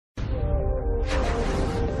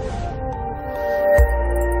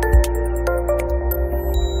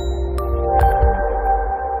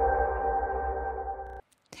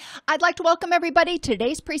I'd like to welcome everybody to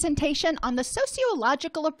today's presentation on the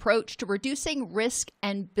sociological approach to reducing risk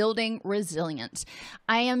and building resilience.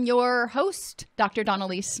 I am your host, Dr.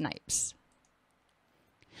 Dawn-Elise Snipes.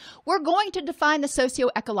 We're going to define the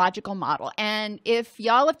socio-ecological model, and if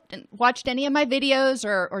y'all have watched any of my videos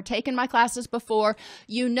or taken my classes before,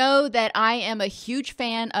 you know that I am a huge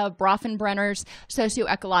fan of Bronfenbrenner's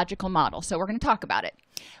socio-ecological model, so we're going to talk about it.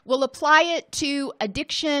 We'll apply it to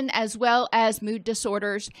addiction as well as mood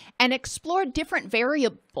disorders and explore different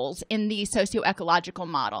variables in the socio-ecological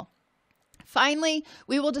model. Finally,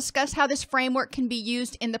 we will discuss how this framework can be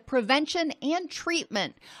used in the prevention and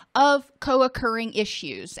treatment of co-occurring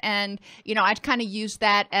issues. And, I'd kind of use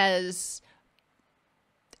that as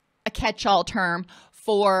a catch-all term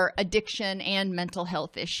for addiction and mental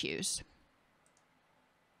health issues.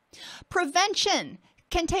 Prevention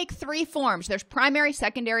can take three forms. There's primary,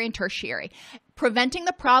 secondary, and tertiary. Preventing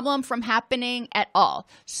the problem from happening at all.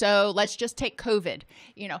 So let's just take COVID.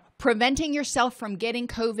 Preventing yourself from getting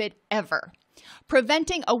COVID ever.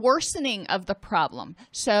 Preventing a worsening of the problem.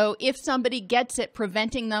 So if somebody gets it,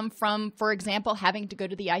 preventing them from, for example, having to go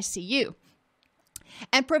to the ICU.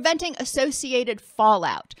 And preventing associated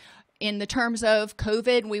fallout. In the terms of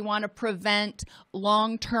COVID, we want to prevent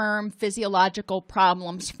long-term physiological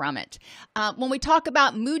problems from it. When we talk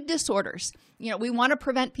about mood disorders, we want to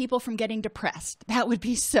prevent people from getting depressed. That would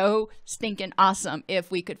be so stinking awesome if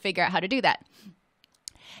we could figure out how to do that.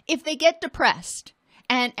 If they get depressed,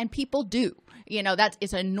 and people do, that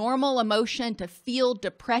is a normal emotion to feel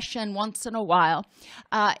depression once in a while.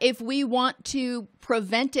 If we want to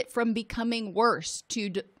prevent it from becoming worse,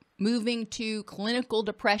 moving to clinical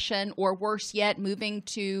depression, or worse yet, moving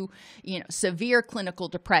to, severe clinical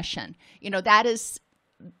depression. That is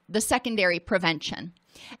the secondary prevention.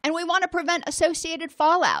 And we want to prevent associated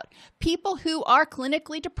fallout. People who are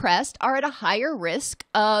clinically depressed are at a higher risk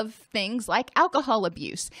of things like alcohol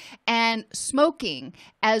abuse and smoking,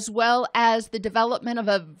 as well as the development of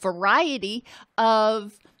a variety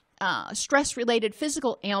of stress-related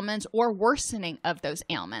physical ailments or worsening of those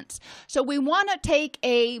ailments. So we want to take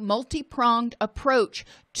a multi-pronged approach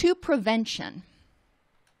to prevention.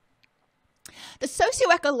 The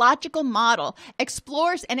socio-ecological model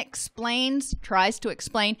explores and tries to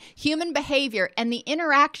explain human behavior and the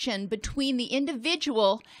interaction between the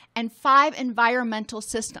individual and 5 environmental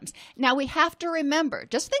systems. Now, we have to remember,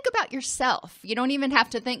 just think about yourself. You don't even have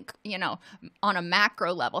to think, on a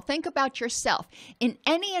macro level. Think about yourself. In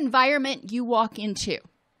any environment you walk into,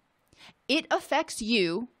 it affects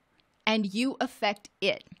you and you affect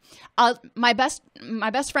it. My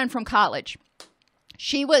best friend from college,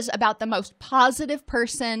 she was about the most positive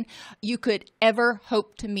person you could ever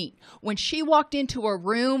hope to meet. When she walked into a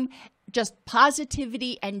room, just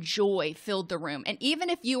positivity and joy filled the room. And even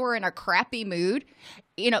if you were in a crappy mood,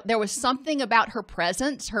 there was something about her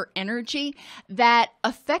presence, her energy that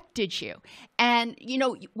affected you. And,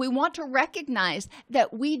 we want to recognize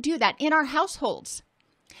that we do that in our households.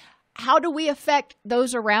 How do we affect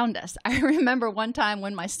those around us? I remember one time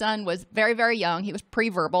when my son was very, very young, he was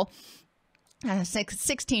pre-verbal.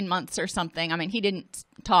 16 months or something. I mean, he didn't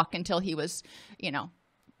talk until he was,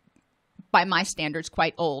 by my standards,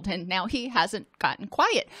 quite old. And now he hasn't gotten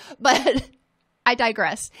quiet. But I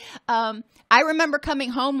digress. I remember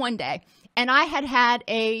coming home one day, and I had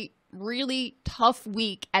a really tough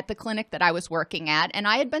week at the clinic that I was working at, and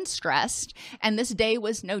I had been stressed, and this day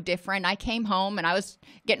was no different. I came home, and I was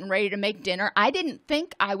getting ready to make dinner. I didn't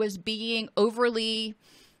think I was being overly,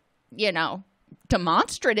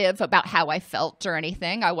 demonstrative about how I felt or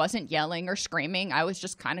anything. I wasn't yelling or screaming. I was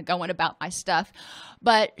just kind of going about my stuff.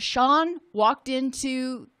 But Sean walked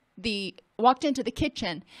into the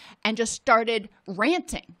kitchen and just started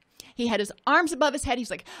ranting. He had his arms above his head.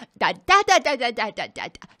 He's like, da da da da da da da da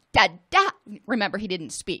da da. Remember, he didn't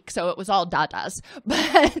speak, so it was all da-das.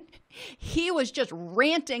 But he was just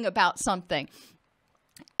ranting about something.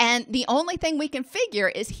 And the only thing we can figure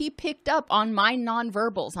is he picked up on my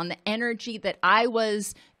nonverbals, on the energy that I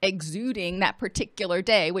was exuding that particular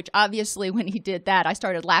day, which obviously when he did that, I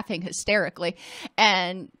started laughing hysterically,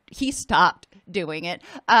 and he stopped doing it.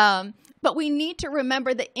 But we need to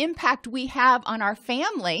remember the impact we have on our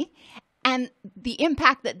family and the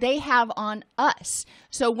impact that they have on us.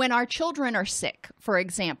 So when our children are sick, for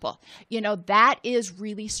example, that is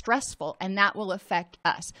really stressful, and that will affect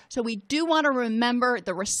us. So we do want to remember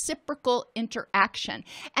the reciprocal interaction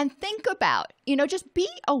and think about, just be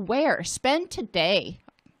aware. Spend today,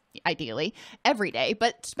 ideally every day,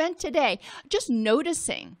 but spend today just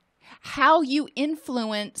noticing how you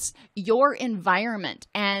influence your environment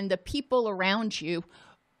and the people around you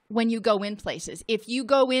when you go in places. If you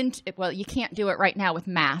go into, well, you can't do it right now with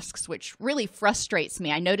masks, which really frustrates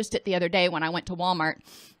me. I noticed it the other day when I went to Walmart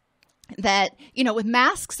that, with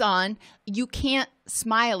masks on, you can't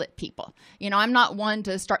smile at people. I'm not one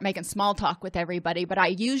to start making small talk with everybody, but I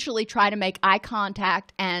usually try to make eye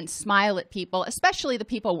contact and smile at people, especially the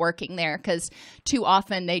people working there, because too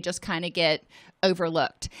often they just kind of get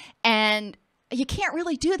overlooked. And you can't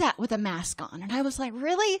really do that with a mask on. And I was like,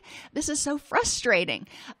 really? This is so frustrating.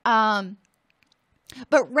 But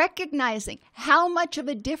recognizing how much of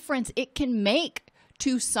a difference it can make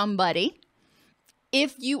to somebody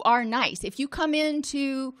if you are nice. If you come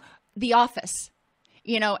into the office,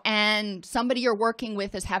 and somebody you're working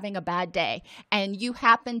with is having a bad day, and you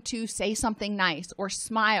happen to say something nice or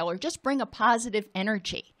smile or just bring a positive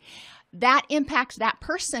energy, that impacts that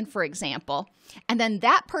person, for example, and then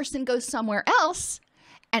that person goes somewhere else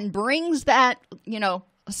and brings that, a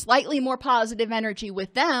slightly more positive energy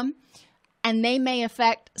with them, and they may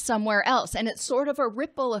affect somewhere else. And it's sort of a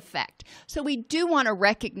ripple effect. So we do want to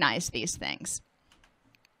recognize these things.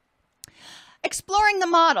 Exploring the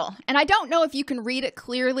model. And I don't know if you can read it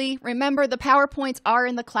clearly. Remember, the PowerPoints are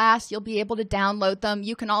in the class. You'll be able to download them.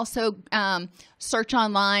 You can also search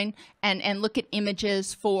online and look at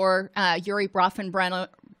images for Urie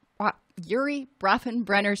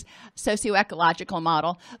Bronfenbrenner's Socio-Ecological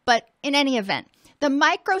Model. But in any event, the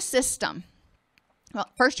microsystem, well,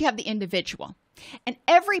 first you have the individual. And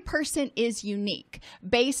every person is unique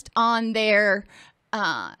based on their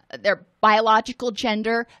biological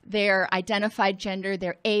gender, their identified gender,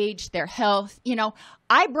 their age, their health.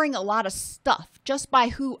 I bring a lot of stuff just by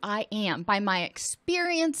who I am, by my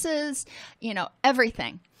experiences,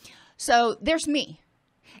 everything. So there's me.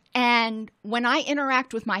 And when I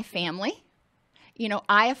interact with my family,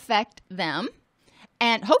 I affect them,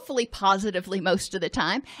 and hopefully positively most of the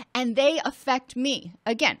time, and they affect me,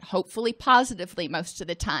 again, hopefully positively most of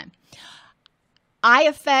the time. I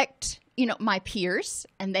affect my peers,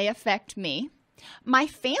 and they affect me. My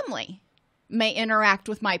family may interact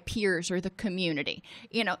with my peers or the community.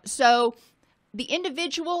 So the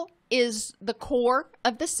individual is the core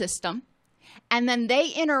of the system, and then they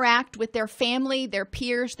interact with their family, their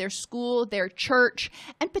peers, their school, their church,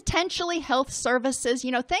 and potentially health services,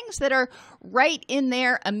 things that are right in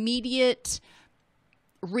their immediate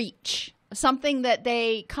reach, something that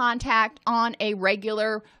they contact on a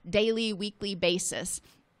regular, daily, weekly basis.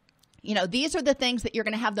 These are the things that you're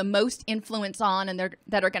going to have the most influence on, and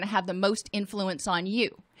that are going to have the most influence on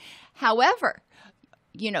you. However,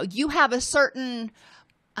 you have a certain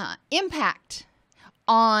impact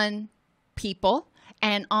on people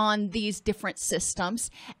and on these different systems,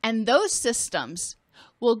 and those systems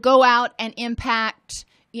will go out and impact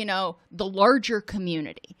the larger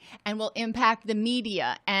community, and will impact the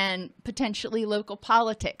media and potentially local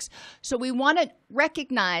politics. So we want to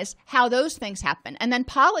recognize how those things happen. And then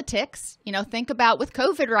politics, think about with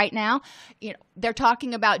COVID right now, they're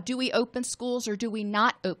talking about, do we open schools or do we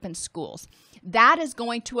not open schools? That is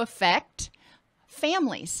going to affect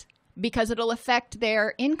families, because it'll affect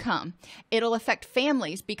their income. It'll affect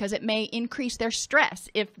families because it may increase their stress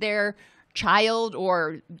if their child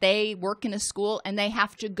or they work in a school and they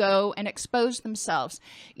have to go and expose themselves,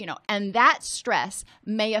 and that stress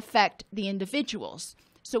may affect the individuals.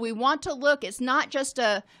 So we want to look, it's not just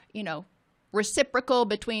a, reciprocal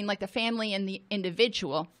between like the family and the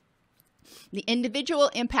individual. The individual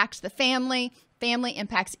impacts the family, family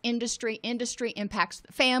impacts industry, industry impacts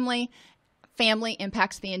the family, family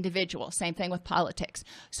impacts the individual. Same thing with politics.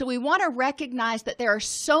 So we want to recognize that there are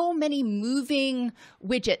so many moving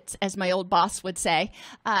widgets, as my old boss would say,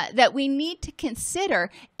 that we need to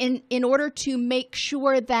consider in order to make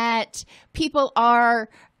sure that people are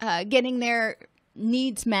getting their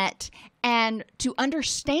needs met, and to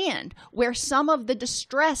understand where some of the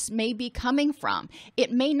distress may be coming from.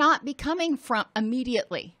 It may not be coming from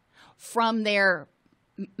immediately from their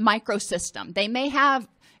microsystem. They may have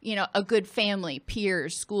a good family,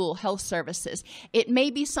 peers, school, health services. It may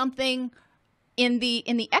be something in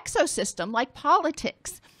the exosystem, like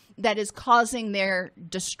politics, that is causing their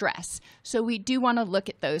distress. So we do want to look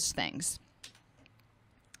at those things.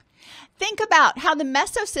 Think about how the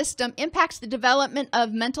mesosystem impacts the development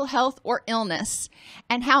of mental health or illness,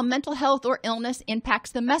 and how mental health or illness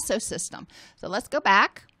impacts the mesosystem. So let's go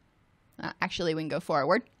back. Actually, we can go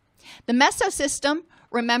forward. The mesosystem,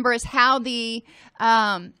 remember, is how the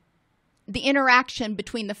interaction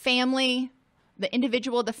between the family, the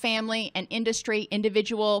individual, the family, and industry,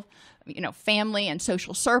 individual, family and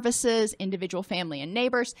social services, individual, family, and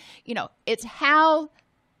neighbors. It's how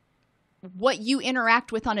what you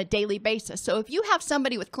interact with on a daily basis. So if you have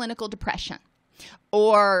somebody with clinical depression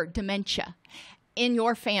or dementia in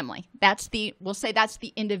your family. We'll say that's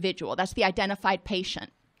the individual, that's the identified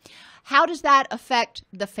patient. How does that affect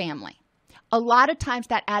the family? A lot of times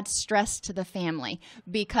that adds stress to the family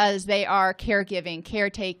because they are caregiving,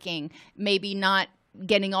 caretaking, maybe not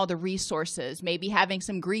getting all the resources, maybe having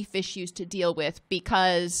some grief issues to deal with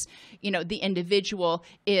because, the individual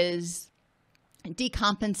is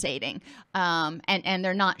decompensating and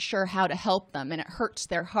they're not sure how to help them and it hurts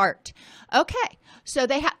their heart. Okay, so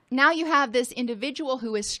now you have this individual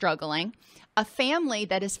who is struggling, a family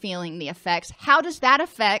that is feeling the effects. How does that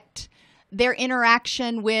affect their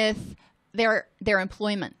interaction with their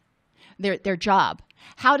employment, their job?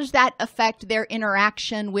 How does that affect their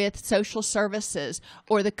interaction with social services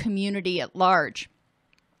or the community at large?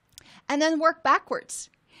 And then work backwards.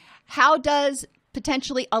 How does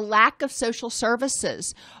potentially a lack of social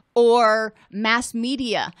services or mass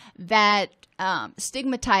media that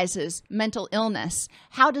stigmatizes mental illness,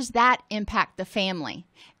 how does that impact the family?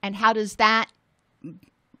 And how does that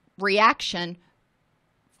reaction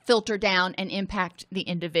filter down and impact the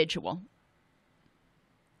individual?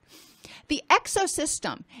 The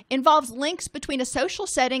exosystem involves links between a social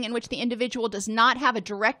setting in which the individual does not have a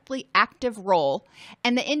directly active role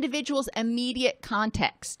and the individual's immediate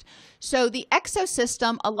context. So the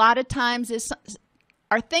exosystem a lot of times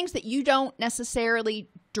are things that you don't necessarily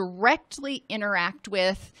directly interact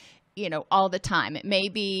with, all the time. It may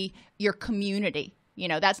be your community.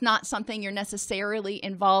 That's not something you're necessarily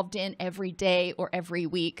involved in every day or every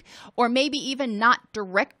week, or maybe even not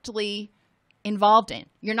directly involved in.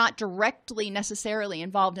 You're not directly necessarily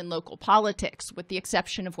involved in local politics with the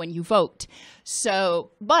exception of when you vote.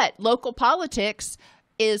 But local politics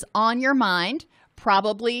is on your mind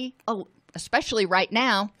probably, especially right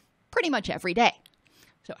now, pretty much every day.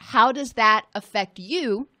 So how does that affect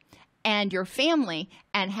you and your family,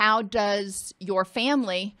 and how does your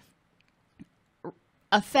family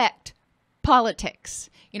affect politics?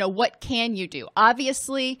 What can you do?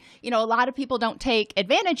 Obviously, a lot of people don't take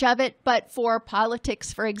advantage of it, but for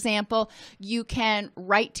politics, for example, you can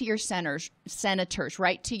write to your senators,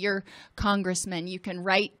 write to your congressman, you can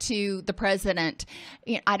write to the president.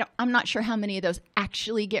 I'm not sure how many of those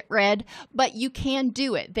actually get read, but you can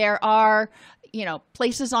do it. There are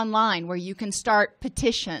places online where you can start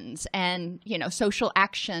petitions and, social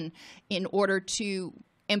action in order to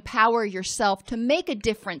empower yourself to make a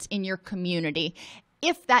difference in your community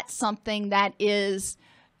if that's something that is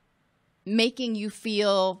making you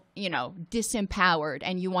feel, disempowered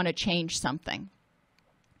and you want to change something.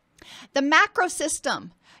 The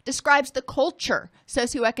macrosystem describes the culture,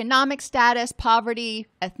 socioeconomic status, poverty,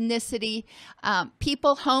 ethnicity.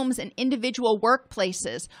 People, homes, and individual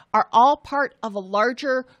workplaces are all part of a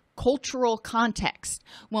larger cultural context.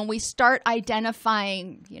 When we start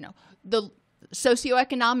identifying, the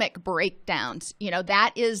socioeconomic breakdowns,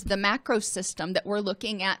 that is the macrosystem that we're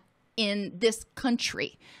looking at in this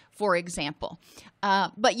country, for example.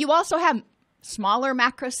 But you also have smaller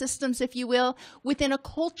macrosystems, if you will, within a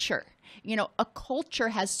culture. A culture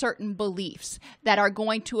has certain beliefs that are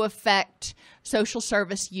going to affect social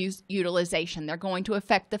service utilization. They're going to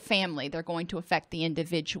affect the family. They're going to affect the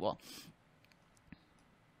individual.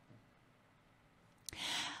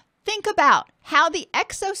 Think about how the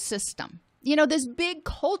exosystem, this big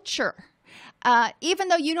culture, even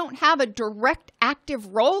though you don't have a direct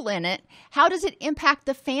active role in it, how does it impact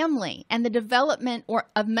the family and the development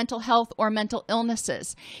of mental health or mental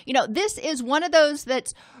illnesses? This is one of those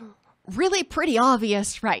that's really pretty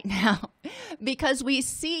obvious right now because we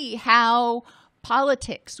see how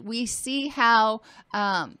politics, we see how,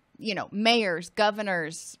 mayors,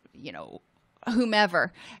 governors,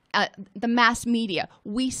 whomever, the mass media,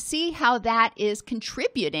 we see how that is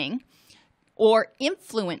contributing or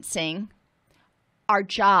influencing our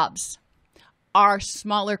jobs, our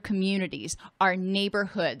smaller communities, our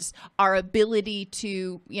neighborhoods, our ability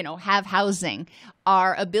to, have housing,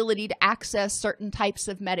 our ability to access certain types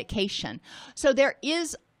of medication. So there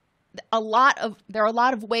are a lot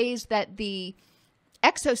of ways that the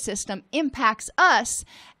exosystem impacts us,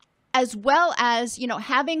 as well as,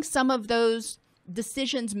 having some of those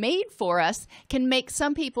decisions made for us can make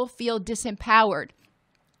some people feel disempowered,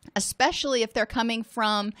 especially if they're coming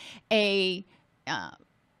from a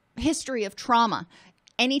history of trauma.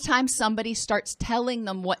 Anytime somebody starts telling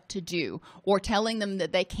them what to do or telling them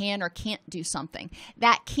that they can or can't do something,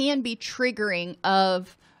 that can be triggering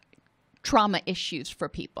of trauma issues for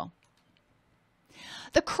people.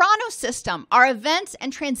 The Chronosystem are events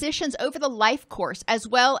and transitions over the life course, as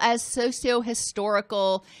well as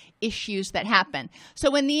socio-historical issues that happen.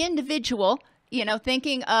 So when the individual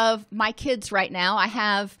thinking of my kids right now, I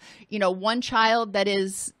have, one child that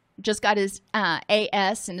is just got his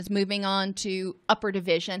AS and is moving on to upper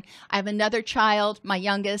division. I have another child, my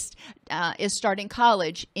youngest, is starting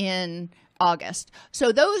college in August.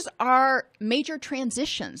 So those are major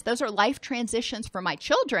transitions. Those are life transitions for my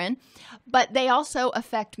children, but they also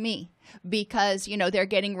affect me because, they're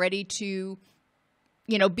getting ready to,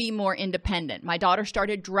 be more independent. My daughter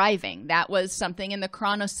started driving. That was something in the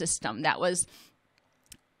Chronosystem. That was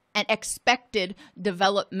an expected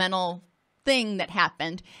developmental thing that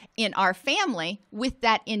happened in our family with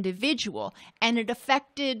that individual, and it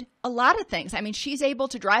affected a lot of things. I mean, she's able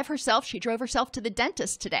to drive herself. She drove herself to the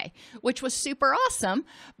dentist today, which was super awesome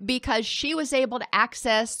because she was able to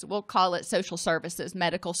access, we'll call it social services,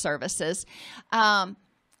 medical services,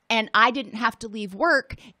 and I didn't have to leave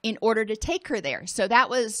work in order to take her there. So that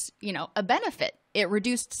was, a benefit. It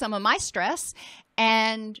reduced some of my stress,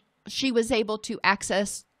 and she was able to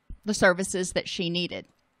access the services that she needed.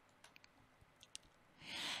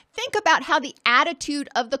 Think about how the attitude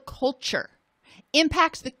of the culture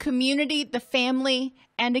impacts the community, the family,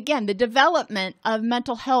 and again, the development of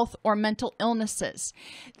mental health or mental illnesses.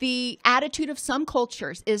 The attitude of some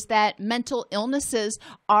cultures is that mental illnesses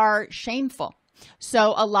are shameful.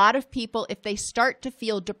 So a lot of people, if they start to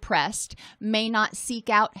feel depressed, may not seek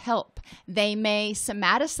out help. They may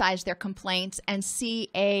somaticize their complaints and see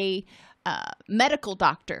a medical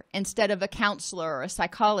doctor instead of a counselor or a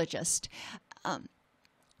psychologist.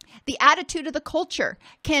 The attitude of the culture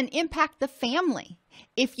can impact the family.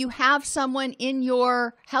 If you have someone in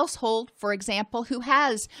your household, for example, who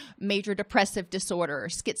has major depressive disorder or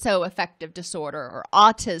schizoaffective disorder or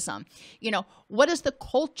autism, what does the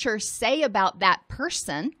culture say about that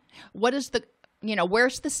person? What is the,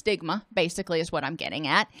 where's the stigma, basically, is what I'm getting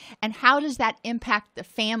at. And how does that impact the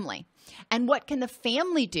family? And what can the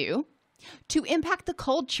family do to impact the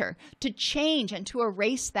culture, to change and to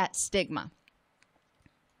erase that stigma?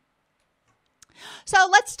 So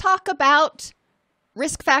let's talk about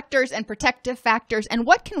risk factors and protective factors and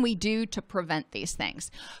what can we do to prevent these things.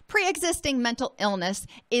 Pre-existing mental illness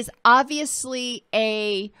is obviously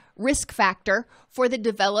a risk factor for the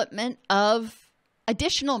development of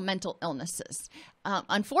additional mental illnesses.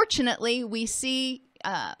 Unfortunately, we see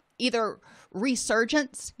either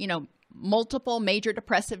resurgence, multiple major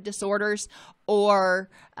depressive disorders, or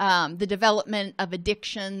the development of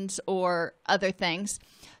addictions or other things.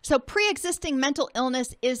 So pre-existing mental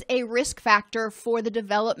illness is a risk factor for the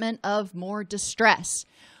development of more distress.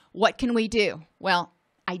 What can we do? Well,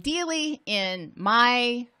 ideally, in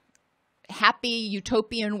my happy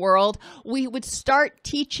utopian world, we would start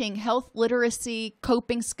teaching health literacy,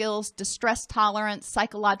 coping skills, distress tolerance,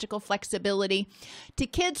 psychological flexibility to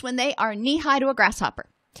kids when they are knee-high to a grasshopper.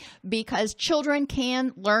 Because children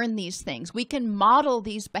can learn these things. We can model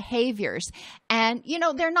these behaviors. And,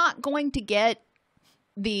 they're not going to get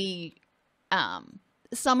the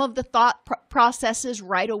some of the thought processes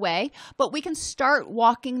right away, but we can start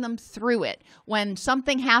walking them through it. When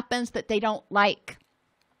something happens that they don't like,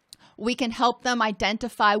 we can help them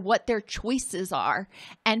identify what their choices are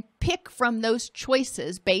and pick from those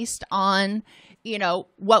choices based on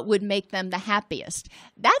what would make them the happiest.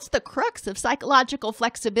 That's the crux of psychological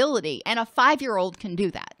flexibility, and a 5-year-old can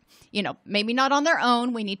do that. Maybe not on their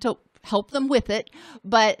own. We need to help them with it,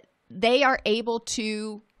 but they are able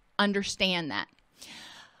to understand that.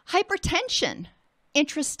 Hypertension,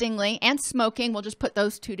 interestingly, and smoking, we'll just put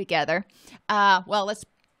those two together. Let's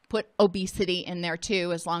put obesity in there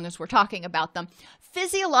too, as long as we're talking about them.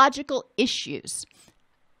 Physiological issues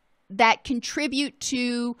that contribute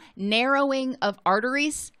to narrowing of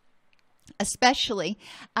arteries, especially,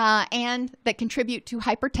 and that contribute to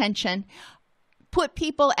hypertension, put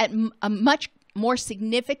people at a much more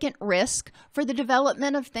significant risk for the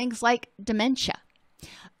development of things like dementia.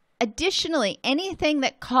 Additionally, anything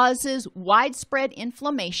that causes widespread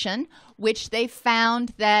inflammation, which they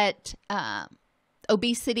found that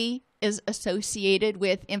obesity is associated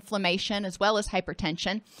with inflammation as well as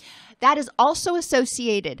hypertension, that is also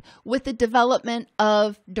associated with the development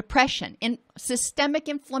of depression. Systemic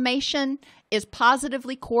inflammation is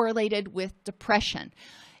positively correlated with depression.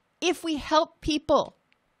 If we help people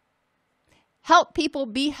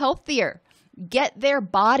be healthier, get their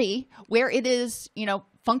body where it is,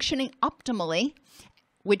 functioning optimally,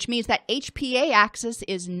 which means that HPA axis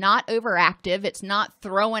is not overactive, it's not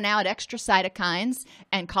throwing out extra cytokines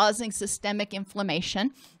and causing systemic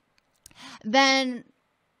inflammation, then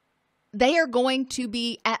they are going to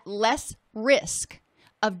be at less risk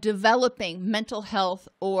of developing mental health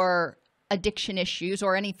or addiction issues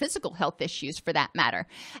or any physical health issues for that matter.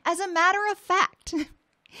 As a matter of fact,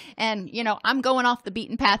 And, I'm going off the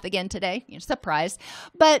beaten path again today. Surprise.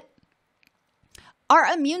 But our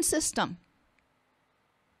immune system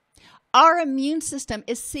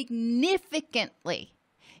is significantly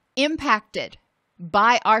impacted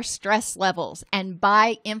by our stress levels and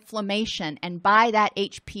by inflammation and by that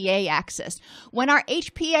HPA axis. When our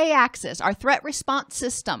HPA axis, our threat response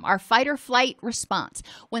system, our fight or flight response,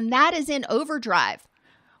 when that is in overdrive,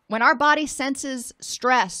 when our body senses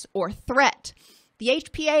stress or threat, the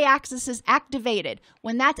HPA axis is activated.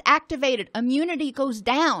 When that's activated, immunity goes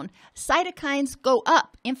down, cytokines go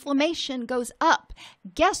up, inflammation goes up.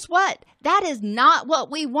 Guess what? That is not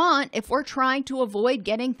what we want if we're trying to avoid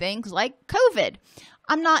getting things like COVID.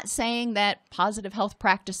 I'm not saying that positive health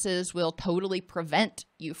practices will totally prevent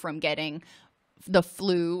you from getting the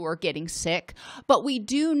flu or getting sick, but we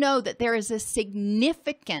do know that there is a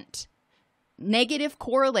significant negative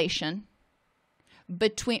correlation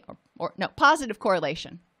between, positive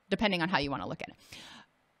correlation, depending on how you want to look at it.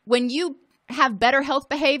 When you have better health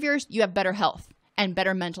behaviors, you have better health and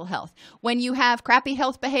better mental health. When you have crappy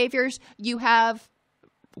health behaviors, you have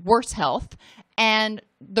worse health and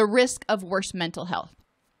the risk of worse mental health.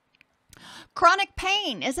 Chronic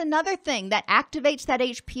pain is another thing that activates that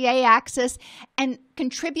HPA axis and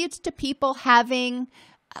contributes to people having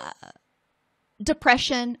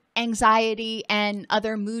depression, anxiety, and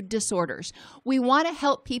other mood disorders. We want to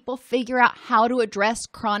help people figure out how to address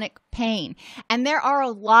chronic pain. And there are a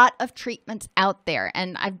lot of treatments out there.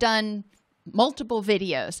 And I've done multiple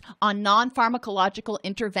videos on non-pharmacological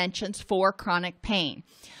interventions for chronic pain.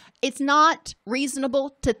 It's not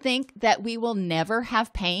reasonable to think that we will never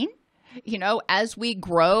have pain. As we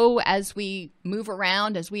grow, as we move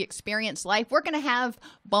around, as we experience life, we're going to have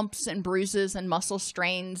bumps and bruises and muscle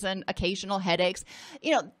strains and occasional headaches.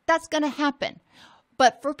 That's going to happen.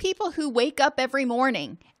 But for people who wake up every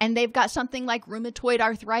morning and they've got something like rheumatoid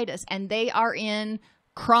arthritis and they are in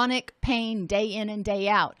chronic pain day in and day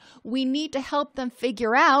out, we need to help them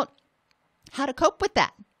figure out how to cope with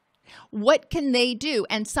that. What can they do?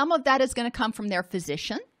 And some of that is going to come from their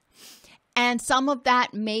physician. And some of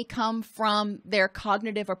that may come from their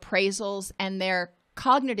cognitive appraisals and their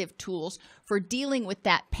cognitive tools for dealing with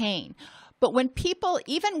that pain. But when people,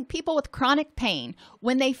 even people with chronic pain,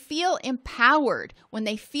 when they feel empowered, when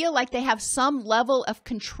they feel like they have some level of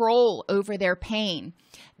control over their pain,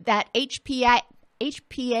 that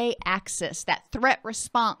HPA axis, that threat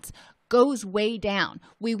response, goes way down.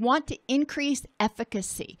 We want to increase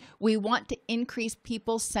efficacy. We want to increase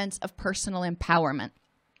people's sense of personal empowerment.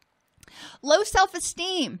 Low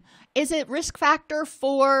self-esteem is a risk factor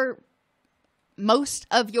for most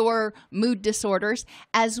of your mood disorders,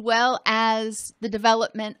 as well as the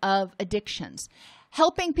development of addictions.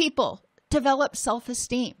 Helping people develop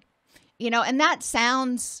self-esteem, and that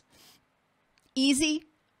sounds easy,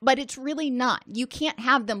 but it's really not. You can't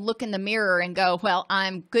have them look in the mirror and go, well,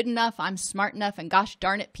 I'm good enough, I'm smart enough, and gosh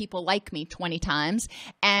darn it, people like me 20 times.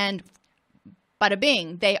 And bada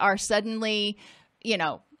bing, they are suddenly,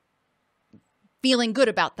 feeling good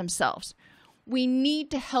about themselves. We need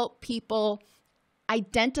to help people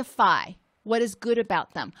identify what is good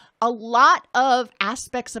about them. A lot of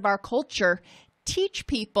aspects of our culture teach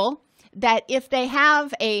people that if they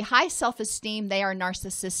have a high self-esteem, they are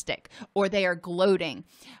narcissistic or they are gloating.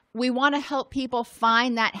 We want to help people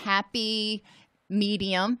find that happy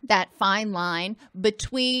medium, that fine line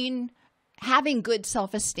between having good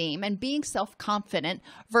self-esteem and being self-confident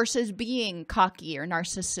versus being cocky or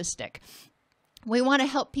narcissistic. We want to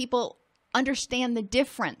help people understand the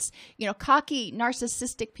difference. Cocky,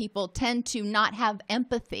 narcissistic people tend to not have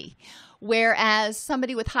empathy, whereas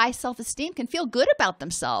somebody with high self-esteem can feel good about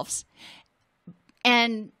themselves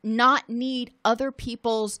and not need other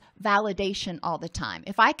people's validation all the time.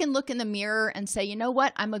 If I can look in the mirror and say, you know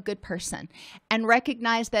what, I'm a good person, and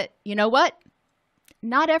recognize that, you know what,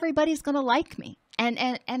 not everybody's going to like me,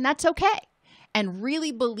 and that's okay, and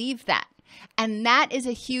really believe that. And that is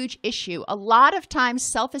a huge issue. A lot of times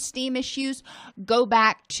self-esteem issues go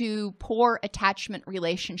back to poor attachment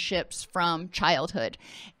relationships from childhood.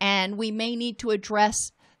 And we may need to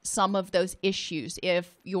address some of those issues. If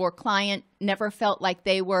your client never felt like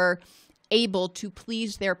they were able to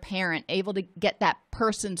please their parent, able to get that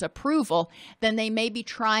person's approval, then they may be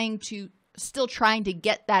still trying to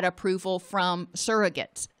get that approval from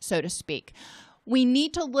surrogates, so to speak. We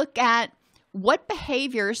need to look at what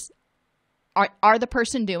behaviors is the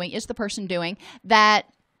person doing that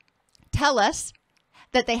tell us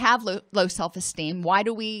that they have low self-esteem. Why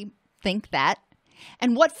do we think that?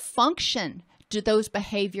 And what function do those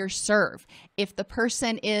behaviors serve? If the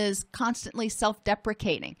person is constantly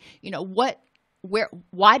self-deprecating,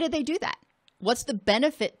 why do they do that? What's the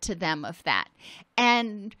benefit to them of that?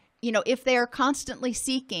 And, if they're constantly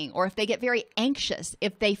seeking, or if they get very anxious,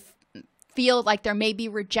 if they feel like there may be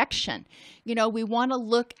rejection, we want to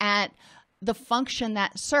look at the function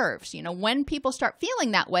that serves. When people start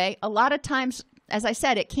feeling that way, a lot of times, as I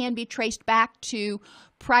said, it can be traced back to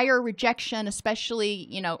prior rejection,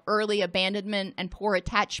 especially, early abandonment and poor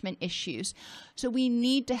attachment issues. So we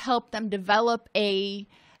need to help them develop a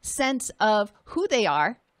sense of who they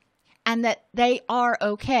are and that they are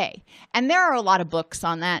okay. And there are a lot of books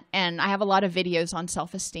on that, and I have a lot of videos on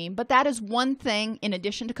self-esteem, but that is one thing, in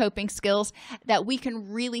addition to coping skills, that we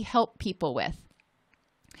can really help people with.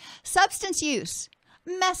 Substance use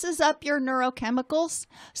messes up your neurochemicals.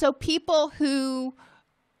 So people who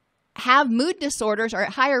have mood disorders are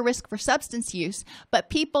at higher risk for substance use,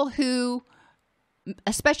 but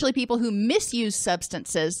especially people who misuse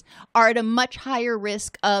substances, are at a much higher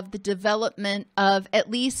risk of the development of at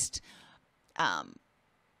least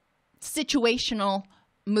situational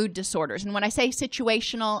mood disorders. And when I say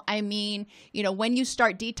situational, I mean, when you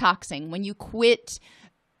start detoxing, when you quit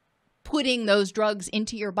putting those drugs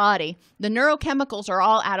into your body, the neurochemicals are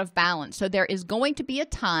all out of balance. So there is going to be a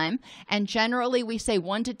time, and generally we say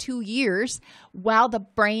 1 to 2 years, while the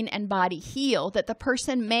brain and body heal, that the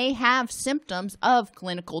person may have symptoms of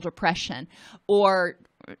clinical depression or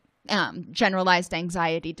generalized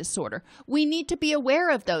anxiety disorder. We need to be aware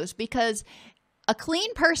of those, because a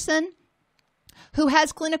clean person who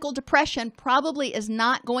has clinical depression probably is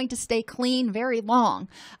not going to stay clean very long.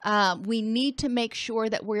 We need to make sure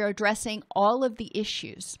that we're addressing all of the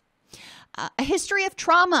issues. A history of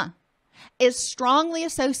trauma is strongly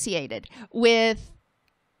associated with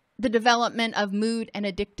the development of mood and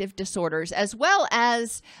addictive disorders, as well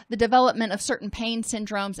as the development of certain pain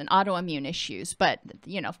syndromes and autoimmune issues. But,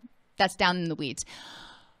 that's down in the weeds.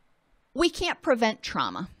 We can't prevent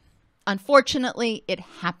trauma. Unfortunately, it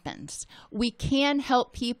happens. We can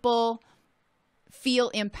help people feel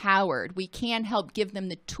empowered. We can help give them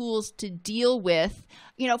the tools to deal with,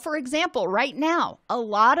 for example, right now, a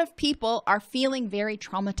lot of people are feeling very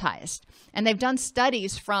traumatized. And they've done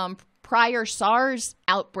studies from prior SARS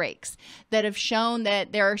outbreaks that have shown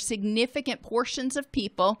that there are significant portions of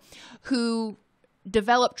people who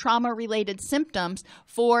develop trauma-related symptoms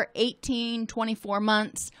for 18, 24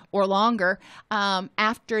 months or longer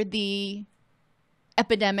after the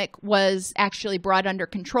epidemic was actually brought under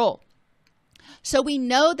control. So we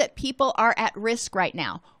know that people are at risk right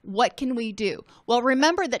now. What can we do? Well,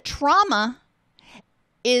 remember that trauma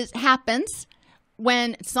happens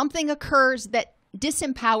when something occurs that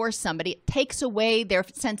disempowers somebody. It takes away their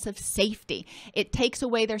sense of safety. It takes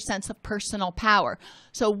away their sense of personal power.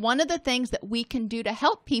 So one of the things that we can do to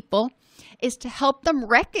help people is to help them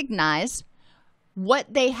recognize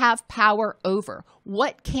what they have power over.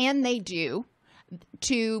 What can they do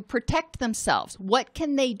to protect themselves? What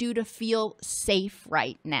can they do to feel safe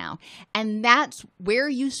right now? And that's where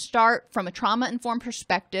you start from a trauma-informed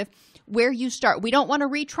perspective, where you start. We don't want to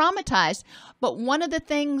re-traumatize, but one of the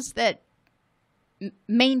things that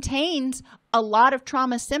maintains a lot of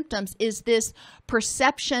trauma symptoms is this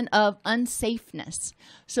perception of unsafeness.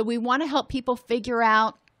 So we want to help people figure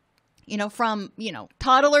out, from,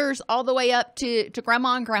 toddlers all the way up to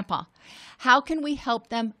grandma and grandpa, how can we help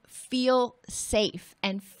them feel safe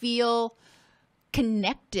and feel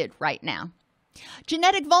connected right now?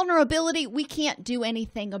 Genetic vulnerability, we can't do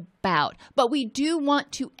anything about, but we do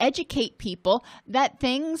want to educate people that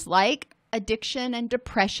things like addiction and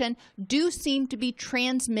depression do seem to be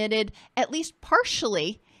transmitted, at least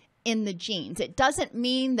partially, in the genes. It doesn't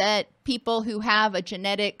mean that people who have a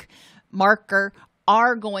genetic marker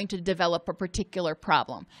are going to develop a particular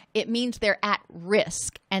problem. It means they're at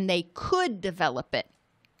risk and they could develop it.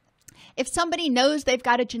 If somebody knows they've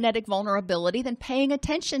got a genetic vulnerability, then paying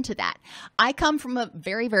attention to that. I come from a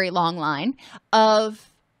very, very long line of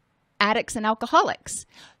addicts and alcoholics.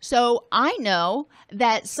 So I know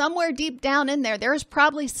that somewhere deep down in there is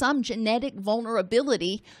probably some genetic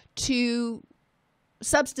vulnerability to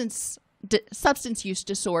substance use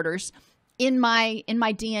disorders in my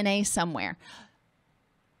DNA somewhere.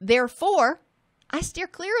 Therefore, I steer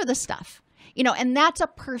clear of the stuff. And that's a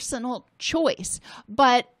personal choice,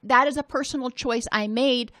 but that is a personal choice I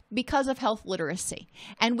made because of health literacy.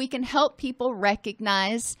 And we can help people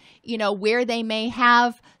recognize, where they may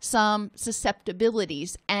have some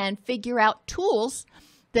susceptibilities and figure out tools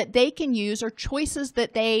that they can use or choices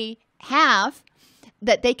that they have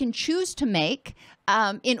that they can choose to make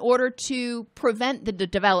in order to prevent the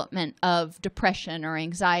development of depression or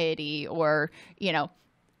anxiety or,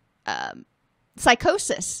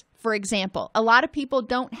 psychosis, for example. A lot of people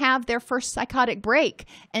don't have their first psychotic break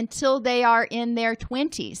until they are in their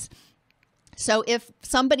 20s. So if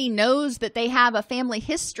somebody knows that they have a family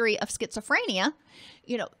history of schizophrenia,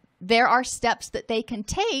 there are steps that they can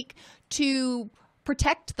take to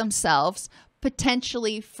protect themselves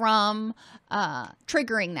potentially from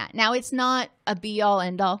triggering that. Now, it's not a be-all,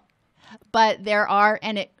 end-all, but there are,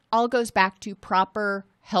 and it all goes back to proper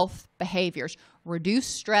health behaviors. Reduce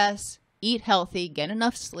stress, eat healthy, get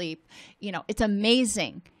enough sleep. It's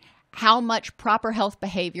amazing how much proper health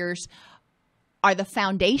behaviors are the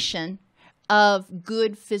foundation of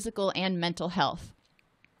good physical and mental health.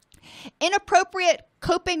 Inappropriate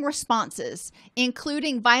coping responses,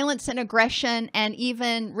 including violence and aggression and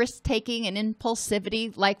even risk-taking and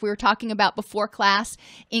impulsivity, like we were talking about before class,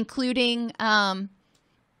 including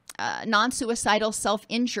non-suicidal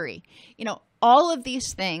self-injury. All of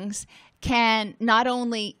these things can not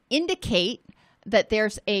only indicate that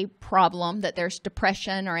there's a problem, that there's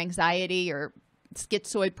depression or anxiety or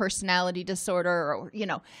schizoid personality disorder or,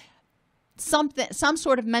 some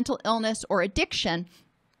sort of mental illness or addiction,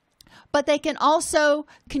 but they can also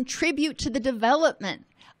contribute to the development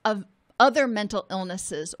of other mental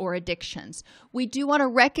illnesses or addictions. We do want to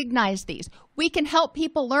recognize these. We can help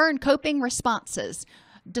people learn coping responses,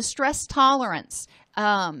 distress tolerance,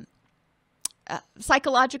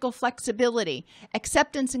 psychological flexibility,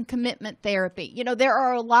 acceptance and commitment therapy. There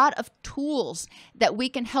are a lot of tools that we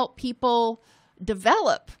can help people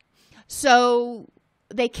develop so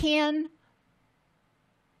they can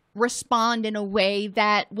respond in a way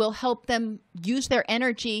that will help them use their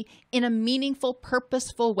energy in a meaningful,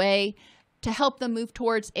 purposeful way to help them move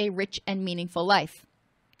towards a rich and meaningful life.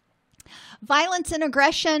 Violence and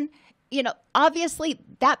aggression, obviously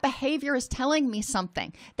that behavior is telling me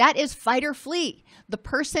something. That is fight or flee. The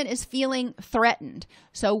person is feeling threatened.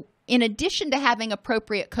 So in addition to having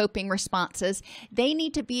appropriate coping responses, they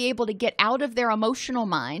need to be able to get out of their emotional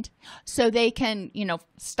mind so they can,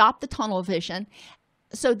 stop the tunnel vision,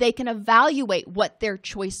 so they can evaluate what their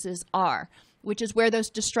choices are, which is where those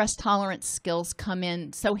distress tolerance skills come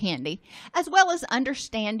in so handy, as well as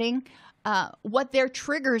understanding what their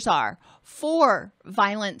triggers are for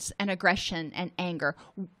violence and aggression and anger.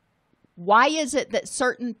 Why is it that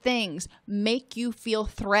certain things make you feel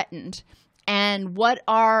threatened? And what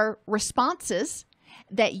are responses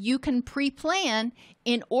that you can pre-plan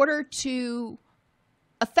in order to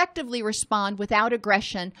effectively respond without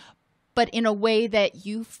aggression, but in a way that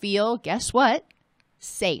you feel, guess what?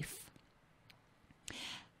 Safe.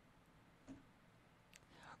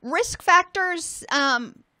 Risk factors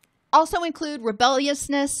also include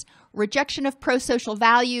rebelliousness, rejection of pro-social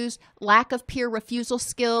values, lack of peer refusal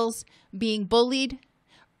skills, being bullied,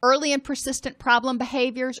 early and persistent problem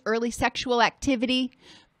behaviors, early sexual activity,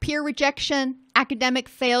 peer rejection, academic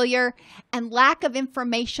failure, and lack of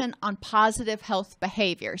information on positive health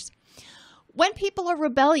behaviors. When people are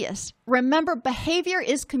rebellious, remember, behavior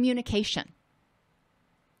is communication.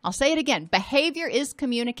 I'll say it again. Behavior is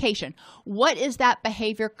communication. What is that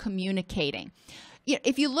behavior communicating?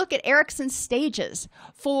 If you look at Erikson's stages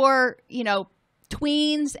for,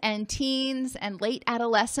 tweens and teens and late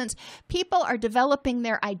adolescents, people are developing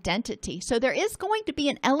their identity. So there is going to be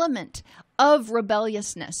an element of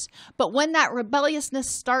rebelliousness. But when that rebelliousness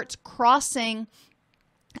starts crossing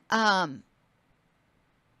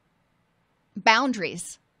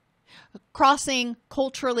boundaries, crossing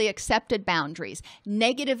culturally accepted boundaries,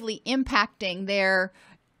 negatively impacting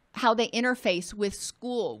how they interface with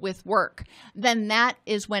school, with work, then that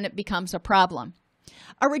is when it becomes a problem.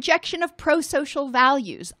 A rejection of pro-social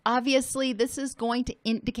values. Obviously, this is going to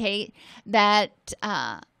indicate that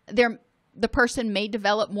the person may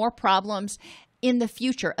develop more problems in the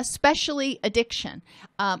future, especially addiction.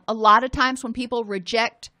 A lot of times when people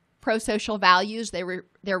reject pro-social values,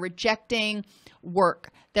 they're rejecting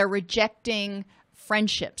work, they're rejecting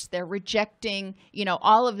friendships, they're rejecting,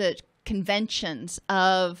 all of the conventions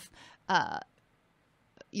of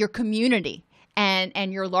your community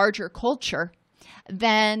and your larger culture.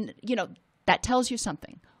 Then, that tells you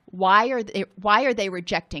something. Why are they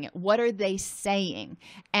rejecting it? What are they saying?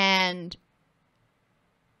 And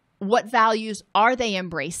what values are they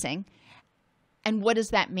embracing? And what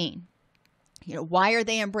does that mean? Why are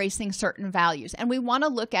they embracing certain values? And we want to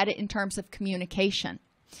look at it in terms of communication.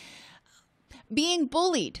 Being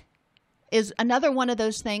bullied is another one of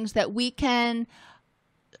those things that we can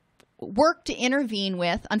work to intervene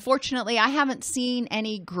with. Unfortunately, I haven't seen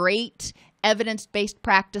any great evidence-based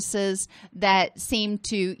practices that seem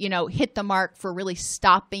to, hit the mark for really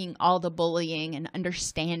stopping all the bullying and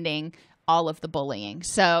understanding all of the bullying.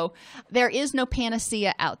 So there is no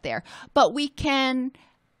panacea out there, but we can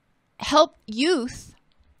help youth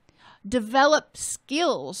develop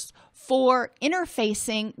skills for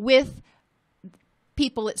interfacing with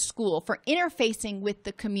people at school, for interfacing with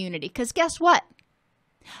the community. Because guess what?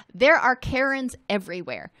 There are Karens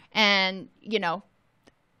everywhere. And, you know,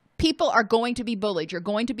 people are going to be bullied. You're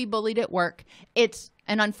going to be bullied at work. It's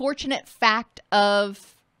an unfortunate fact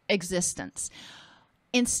of existence.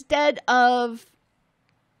 Instead of,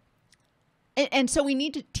 and so we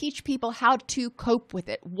need to teach people how to cope with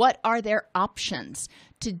it. What are their options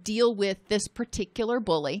to deal with this particular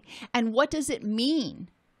bully? And what does it mean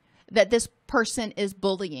that this person is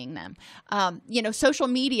bullying them? You know, social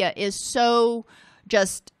media is so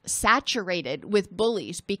just saturated with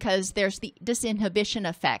bullies because there's the disinhibition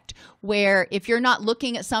effect, where if you're not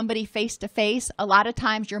looking at somebody face to face, a lot of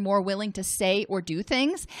times you're more willing to say or do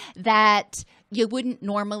things that you wouldn't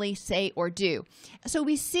normally say or do. So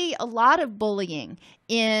we see a lot of bullying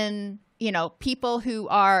in, you know, people who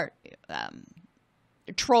are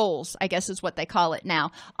trolls, I guess is what they call it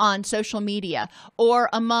now, on social media, or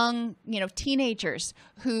among, you know, teenagers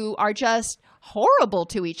who are just horrible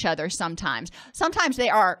to each other sometimes. Sometimes they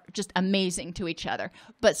are just amazing to each other,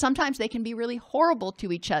 but sometimes they can be really horrible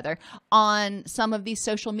to each other on some of these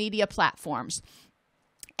social media platforms.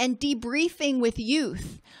 And debriefing with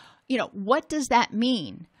youth, you know, what does that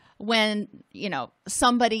mean when, you know,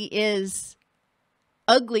 somebody is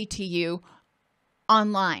ugly to you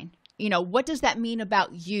online? You know, what does that mean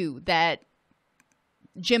about you that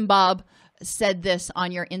Jim Bob said this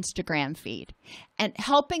on your Instagram feed? And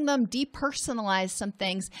helping them depersonalize some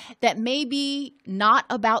things that may be not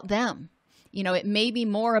about them. You know, it may be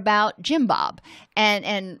more about Jim Bob,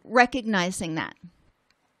 and recognizing that.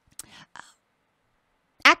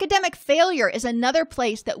 Academic failure is another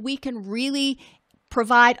place that we can really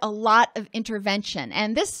provide a lot of intervention.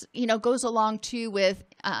 And this, you know, goes along too with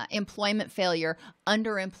employment failure,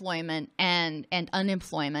 underemployment, and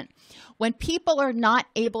unemployment. When people are not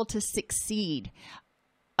able to succeed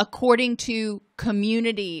according to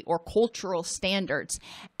community or cultural standards,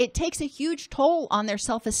 it takes a huge toll on their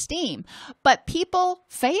self-esteem. But people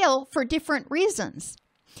fail for different reasons.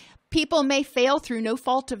 People may fail through no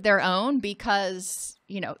fault of their own because,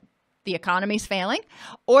 you know, the economy's failing,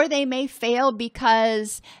 or they may fail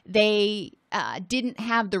because they didn't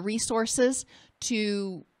have the resources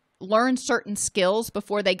to learn certain skills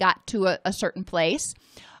before they got to a certain place,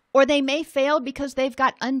 or they may fail because they've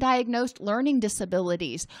got undiagnosed learning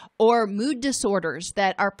disabilities or mood disorders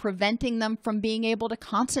that are preventing them from being able to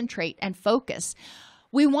concentrate and focus.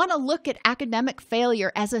 We want to look at academic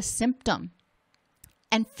failure as a symptom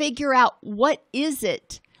and figure out what is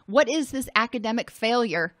it? What is this academic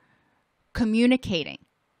failure communicating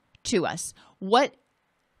to us? What,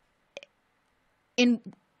 in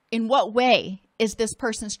what way is this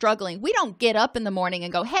person struggling? We don't get up in the morning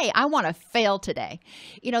and go, hey, I want to fail today.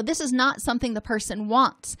 You know, this is not something the person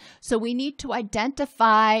wants. So we need to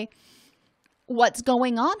identify what's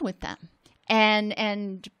going on with them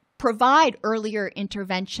and provide earlier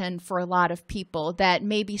intervention for a lot of people that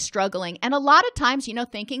may be struggling. And a lot of times, you know,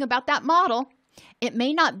 thinking about that model, it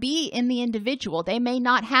may not be in the individual. They may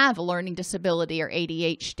not have a learning disability or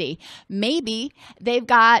ADHD. Maybe they've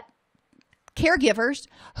got caregivers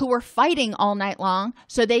who are fighting all night long,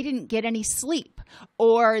 so they didn't get any sleep.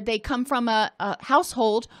 Or they come from a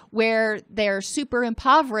household where they're super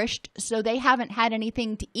impoverished, so they haven't had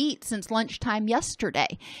anything to eat since lunchtime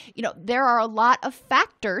yesterday. You know, there are a lot of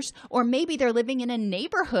factors. Or maybe they're living in a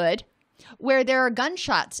neighborhood where there are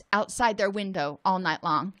gunshots outside their window all night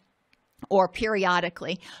long, or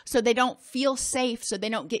periodically, so they don't feel safe, so they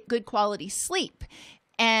don't get good quality sleep.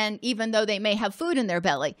 And even though they may have food in their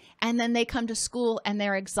belly, and then they come to school and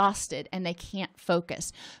they're exhausted and they can't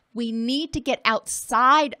focus. We need to get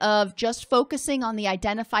outside of just focusing on the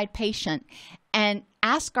identified patient and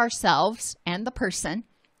ask ourselves and the person,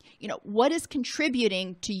 you know, what is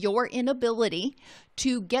contributing to your inability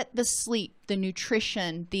to get the sleep, the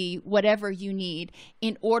nutrition, the whatever you need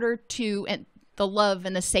in order to, and the love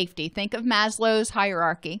and the safety. Think of Maslow's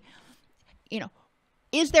hierarchy. You know,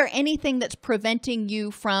 is there anything that's preventing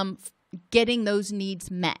you from getting those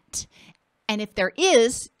needs met? And if there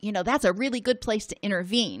is, you know, that's a really good place to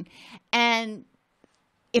intervene. And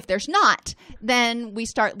if there's not, then we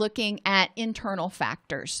start looking at internal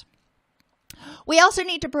factors. We also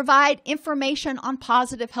need to provide information on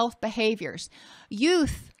positive health behaviors.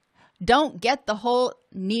 Youth don't get the whole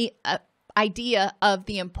idea of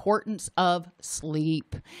the importance of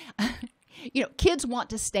sleep. You know, kids want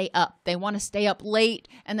to stay up. They want to stay up late,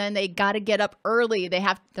 and then they got to get up early.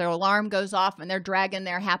 Their alarm goes off and they're dragging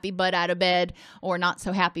their happy butt out of bed, or not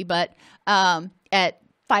so happy butt, at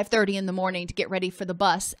 5:30 in the morning to get ready for the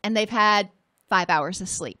bus, and they've had 5 hours of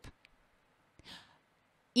sleep.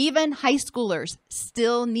 Even high schoolers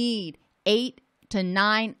still need 8 to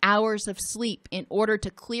 9 hours of sleep in order to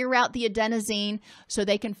clear out the adenosine so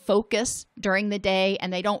they can focus during the day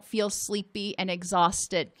and they don't feel sleepy and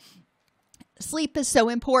exhausted. Sleep is so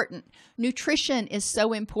important. Nutrition is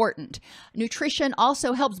so important. Nutrition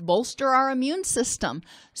also helps bolster our immune system,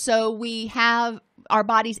 so we have our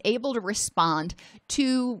body's able to respond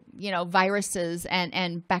to, viruses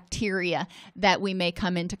and bacteria that we may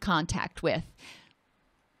come into contact with.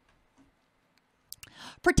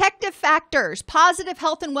 Protective factors, positive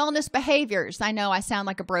health and wellness behaviors. I know I sound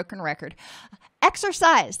like a broken record.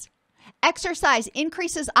 Exercise. Exercise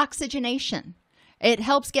increases oxygenation. It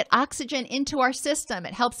helps get oxygen into our system.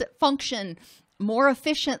 It helps it function more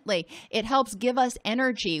efficiently. It helps give us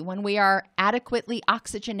energy when we are adequately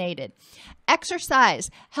oxygenated.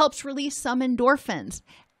 Exercise helps release some endorphins.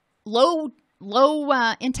 Low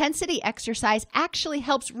intensity exercise actually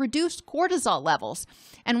helps reduce cortisol levels.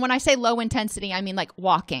 And when I say low intensity, I mean like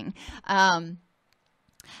walking.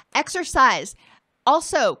 Exercise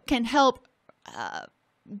also can help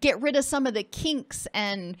get rid of some of the kinks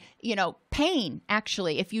and, pain,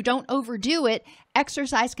 actually. If you don't overdo it,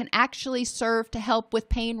 exercise can actually serve to help with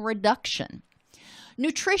pain reduction.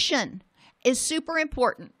 Nutrition is super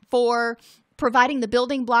important for providing the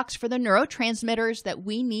building blocks for the neurotransmitters that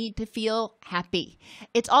we need to feel happy.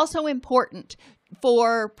 It's also important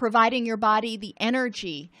for providing your body the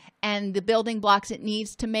energy and the building blocks it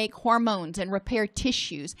needs to make hormones and repair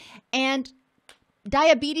tissues. And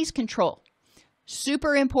diabetes control,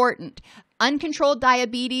 super important. Uncontrolled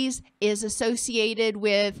diabetes is associated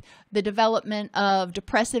with the development of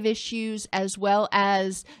depressive issues as well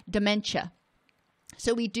as dementia.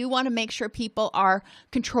 So we do want to make sure people are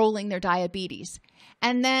controlling their diabetes.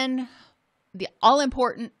 And then the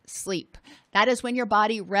all-important sleep. That is when your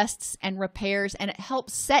body rests and repairs, and it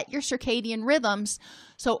helps set your circadian rhythms.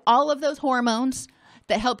 So all of those hormones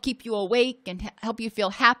that help keep you awake and help you feel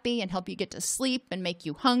happy and help you get to sleep and make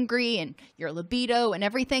you hungry and your libido and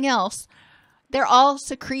everything else, they're all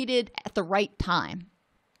secreted at the right time.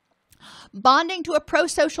 Bonding to a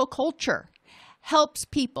pro-social culture helps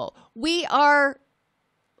people. We have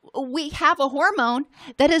a hormone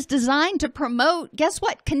that is designed to promote, guess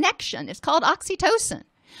what? Connection. It's called oxytocin.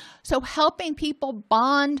 So helping people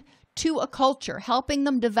bond to a culture, helping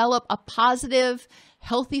them develop a positive,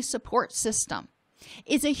 healthy support system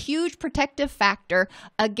is a huge protective factor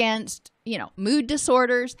against, mood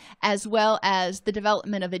disorders as well as the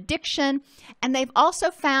development of addiction. And they've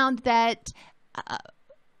also found that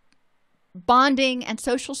bonding and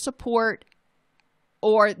social support,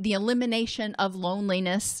 or the elimination of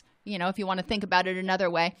loneliness, if you want to think about it another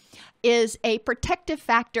way, is a protective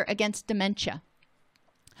factor against dementia.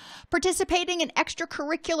 Participating in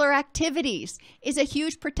extracurricular activities is a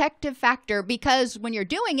huge protective factor because when you're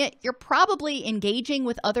doing it, you're probably engaging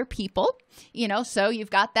with other people, so you've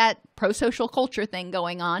got that pro-social culture thing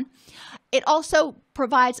going on. It also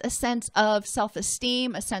provides a sense of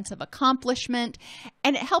self-esteem, a sense of accomplishment,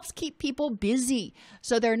 and it helps keep people busy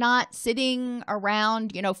so they're not sitting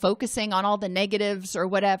around, focusing on all the negatives or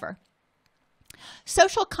whatever.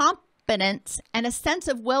 Social competence and a sense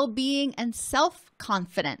of well-being and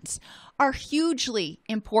self-confidence are hugely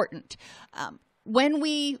important. When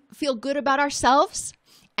we feel good about ourselves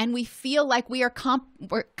and we feel like we're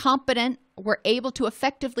competent, we're able to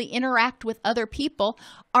effectively interact with other people,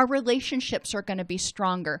 our relationships are going to be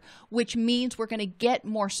stronger, which means we're going to get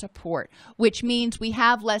more support, which means we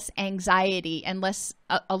have less anxiety and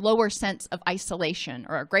a lower sense of isolation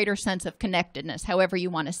or a greater sense of connectedness, however you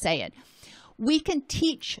want to say it. We can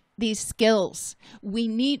teach these skills.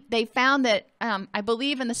 They found that, I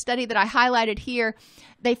believe in the study that I highlighted here,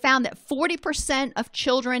 they found that 40% of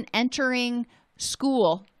children entering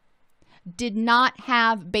school did not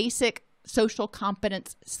have basic social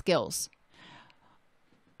competence skills.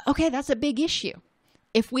 Okay, that's a big issue.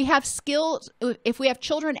 If we have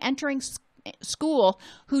children entering school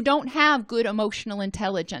who don't have good emotional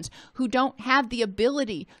intelligence, who don't have the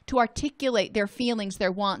ability to articulate their feelings,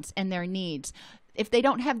 their wants, and their needs, if they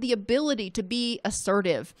don't have the ability to be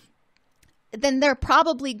assertive, then they're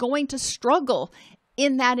probably going to struggle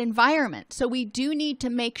in that environment. So we do need to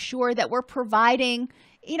make sure that we're providing,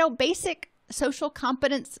 basic social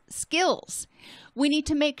competence skills. We need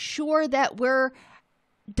to make sure that we're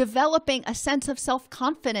developing a sense of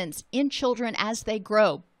self-confidence in children as they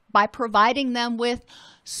grow by providing them with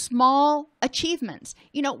small achievements.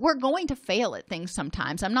 We're going to fail at things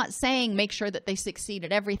sometimes. I'm not saying make sure that they succeed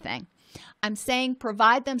at everything. I'm saying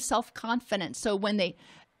provide them self-confidence so when they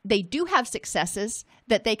they do have successes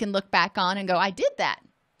that they can look back on and go, I did that.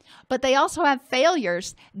 But they also have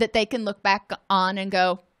failures that they can look back on and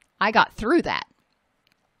go, I got through that.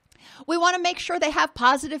 We want to make sure they have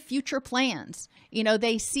positive future plans. You know,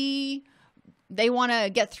 they want to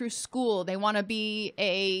get through school. They want to be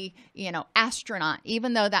a, astronaut,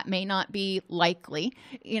 even though that may not be likely.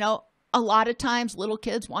 You know, a lot of times little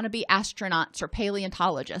kids want to be astronauts or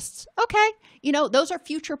paleontologists. Okay. Those are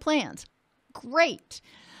future plans. Great.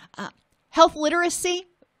 Health literacy,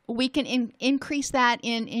 we can increase that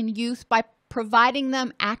in youth by providing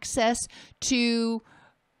them access to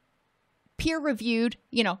peer-reviewed,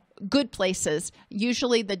 good places,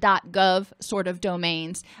 usually the .gov sort of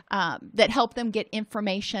domains that help them get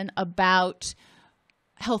information about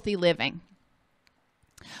healthy living.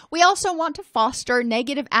 We also want to foster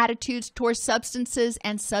negative attitudes towards substances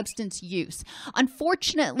and substance use.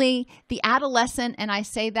 Unfortunately, the adolescent, and I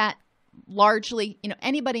say that largely,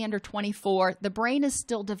 anybody under 24, the brain is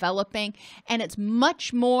still developing, and it's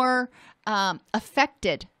much more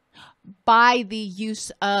affected by the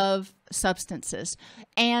use of substances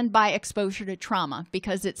and by exposure to trauma,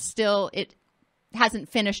 because it hasn't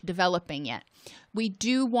finished developing yet. We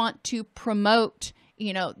do want to promote,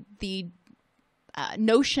 the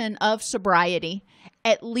notion of sobriety,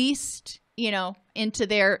 at least, into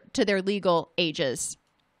their legal ages.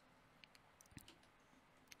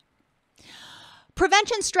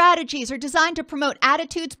 Prevention strategies are designed to promote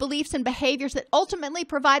attitudes, beliefs, and behaviors that ultimately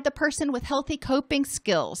provide the person with healthy coping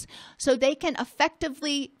skills so they can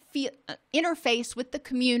effectively interface with the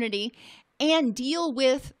community and deal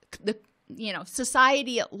with the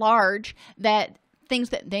society at large, that things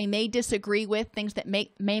that they may disagree with, things that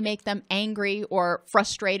may make them angry or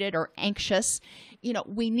frustrated or anxious.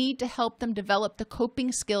 We need to help them develop the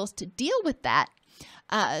coping skills to deal with that.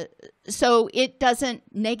 So it doesn't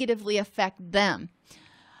negatively affect them.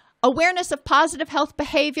 Awareness of positive health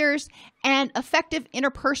behaviors and effective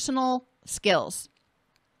interpersonal skills.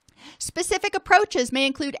 Specific approaches may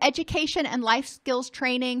include education and life skills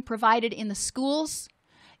training provided in the schools,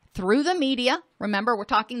 through the media. Remember, we're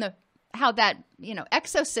talking how that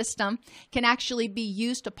exosystem can actually be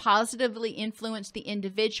used to positively influence the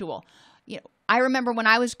individual. I remember when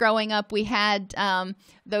I was growing up, we had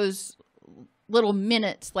those little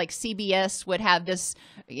minutes, like CBS would have this,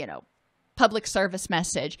 public service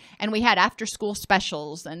message, and we had after school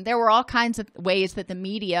specials, and there were all kinds of ways that the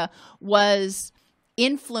media was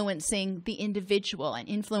influencing the individual and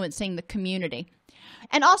influencing the community.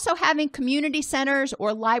 And also having community centers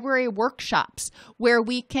or library workshops where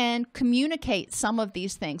we can communicate some of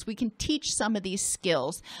these things. We can teach some of these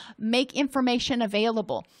skills, make information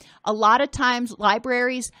available. A lot of times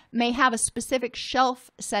libraries may have a specific shelf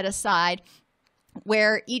set aside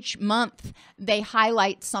where each month they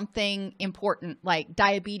highlight something important like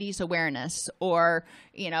diabetes awareness or,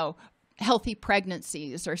 healthy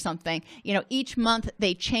pregnancies or something. Each month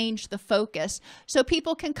they change the focus so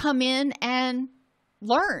people can come in and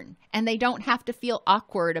learn, and they don't have to feel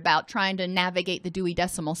awkward about trying to navigate the Dewey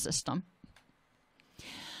Decimal System.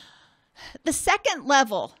 The second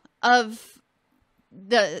level of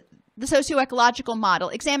the socio-ecological model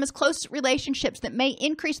examines close relationships that may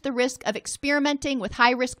increase the risk of experimenting with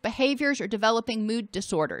high-risk behaviors or developing mood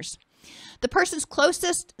disorders. The person's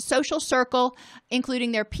closest social circle,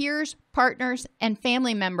 including their peers, partners, and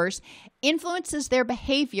family members, influences their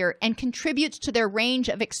behavior and contributes to their range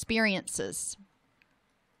of experiences.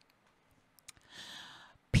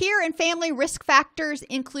 Peer and family risk factors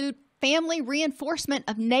include family reinforcement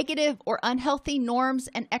of negative or unhealthy norms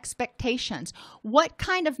and expectations. What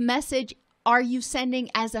kind of message are you sending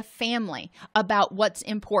as a family about what's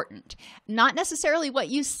important? Not necessarily what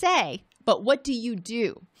you say, but what do you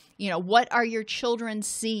do? What are your children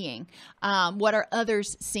seeing? What are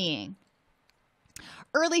others seeing?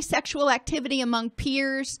 Early sexual activity among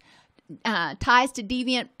peers, ties to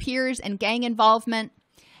deviant peers and gang involvement,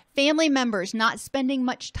 family members not spending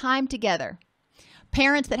much time together,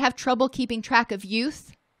 parents that have trouble keeping track of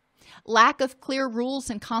youth, lack of clear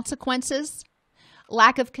rules and consequences,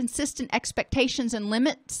 lack of consistent expectations and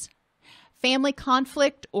limits, family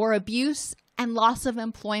conflict or abuse, and loss of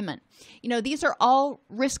employment. These are all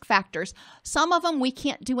risk factors. Some of them we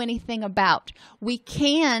can't do anything about. We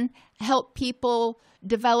can help people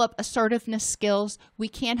develop assertiveness skills. We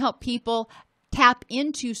can help people tap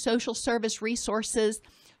into social service resources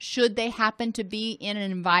should they happen to be in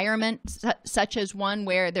an environment such as one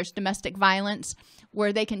where there's domestic violence,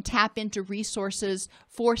 where they can tap into resources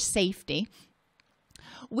for safety.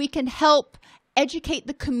 We can help educate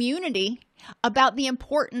the community about the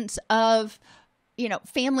importance of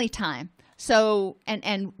family time. So,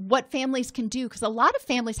 and what families can do, because a lot of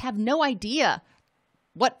families have no idea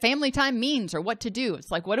what family time means or what to do.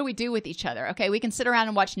 It's like, what do we do with each other? Okay, we can sit around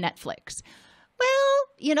and watch Netflix.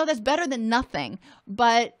 Well, that's better than nothing.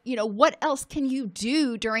 But, what else can you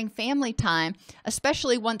do during family time,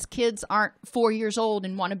 especially once kids aren't 4 years old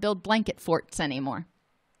and want to build blanket forts anymore?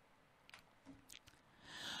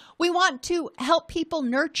 We want to help people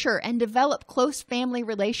nurture and develop close family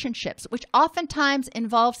relationships, which oftentimes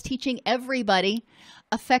involves teaching everybody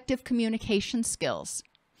effective communication skills.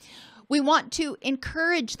 We want to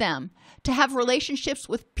encourage them to have relationships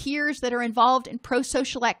with peers that are involved in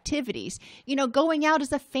pro-social activities. Going out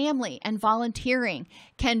as a family and volunteering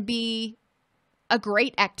can be a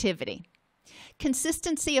great activity.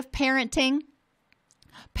 Consistency of parenting,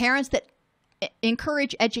 parents that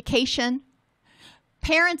encourage education,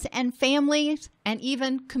 parents and families and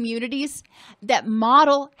even communities that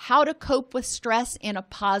model how to cope with stress in a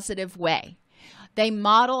positive way. They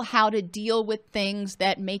model how to deal with things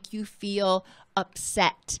that make you feel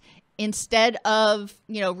upset instead of,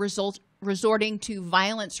 resorting to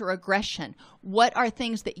violence or aggression. What are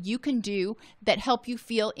things that you can do that help you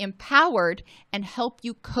feel empowered and help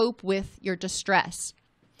you cope with your distress?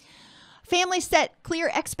 Families set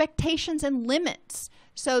clear expectations and limits.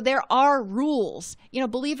 So there are rules.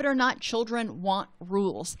 Believe it or not, children want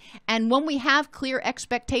rules. And when we have clear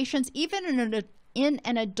expectations, even in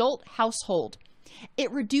an adult household,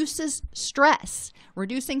 it reduces stress.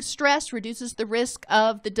 Reducing stress reduces the risk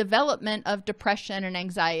of the development of depression and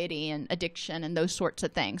anxiety and addiction and those sorts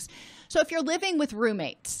of things. So if you're living with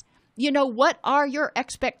roommates, what are your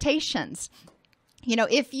expectations?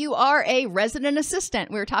 If you are a resident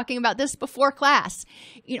assistant, we were talking about this before class,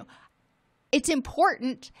 it's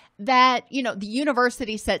important that, the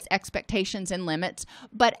university sets expectations and limits,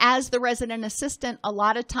 but as the resident assistant, a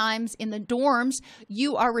lot of times in the dorms,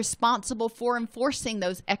 you are responsible for enforcing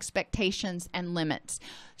those expectations and limits.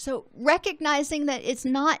 So recognizing that it's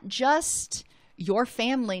not just your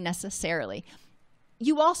family necessarily.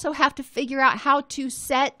 You also have to figure out how to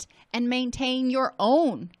set and maintain your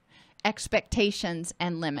own expectations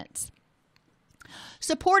and limits.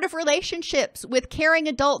 Supportive relationships with caring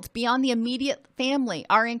adults beyond the immediate family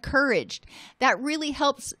are encouraged. That really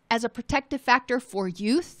helps as a protective factor for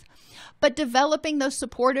youth, but developing those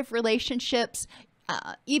supportive relationships,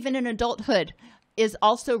 even in adulthood, is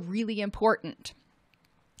also really important.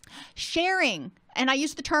 Sharing, and I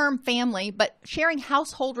use the term family, but sharing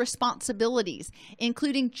household responsibilities,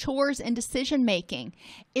 including chores and decision-making,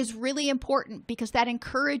 is really important because that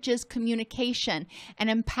encourages communication and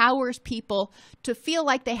empowers people to feel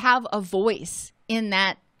like they have a voice in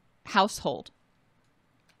that household.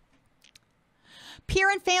 Peer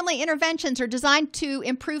and family interventions are designed to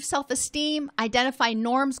improve self-esteem, identify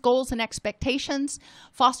norms, goals, and expectations,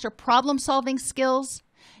 foster problem-solving skills,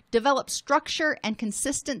 develop structure and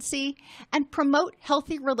consistency, and promote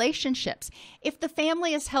healthy relationships. If the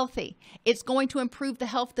family is healthy, it's going to improve the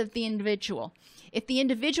health of the individual. If the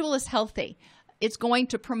individual is healthy, it's going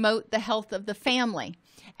to promote the health of the family.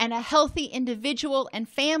 And a healthy individual and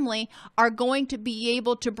family are going to be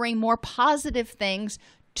able to bring more positive things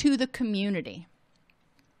to the community.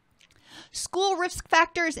 School risk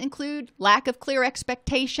factors include lack of clear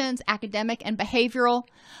expectations, academic and behavioral,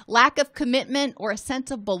 lack of commitment or a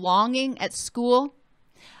sense of belonging at school,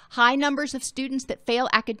 high numbers of students that fail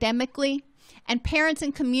academically, and parents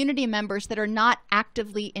and community members that are not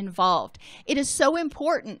actively involved. It is so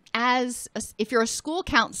important if you're a school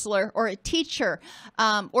counselor or a teacher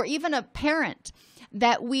or even a parent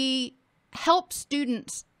that we help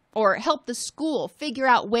students or help the school figure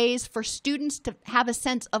out ways for students to have a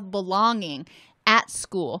sense of belonging at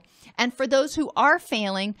school. And for those who are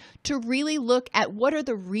failing, to really look at what are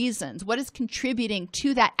the reasons, what is contributing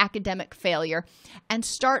to that academic failure, and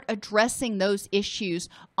start addressing those issues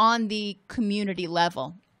on the community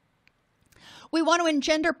level. We want to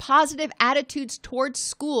engender positive attitudes towards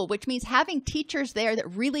school, which means having teachers there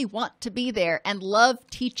that really want to be there and love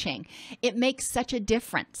teaching. It makes such a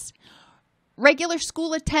difference. Regular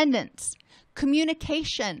school attendance,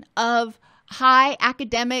 communication of high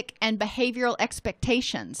academic and behavioral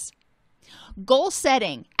expectations, goal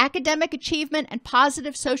setting, academic achievement, and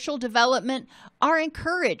positive social development are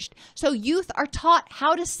encouraged. So youth are taught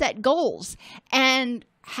how to set goals and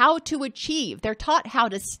how to achieve. They're taught how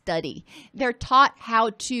to study. They're taught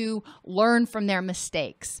how to learn from their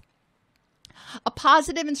mistakes. A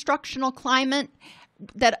positive instructional climate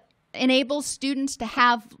that enables students to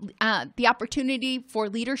have the opportunity for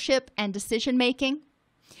leadership and decision-making,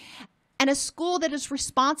 and a school that is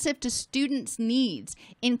responsive to students' needs,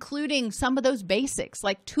 including some of those basics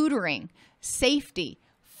like tutoring, safety,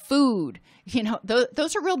 food.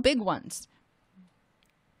 Those are real big ones.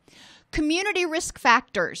 Community risk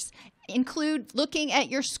factors include looking at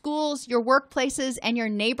your schools, your workplaces, and your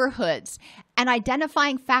neighborhoods, and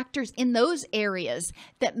identifying factors in those areas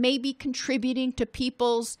that may be contributing to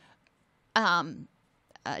people's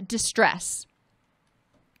distress.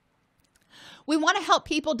 We want to help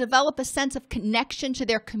people develop a sense of connection to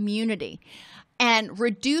their community and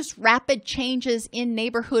reduce rapid changes in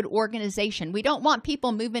neighborhood organization. We don't want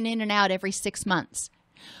people moving in and out every 6 months.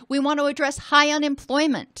 We want to address high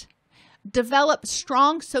unemployment, develop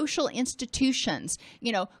strong social institutions,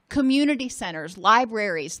 community centers,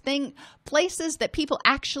 libraries, places that people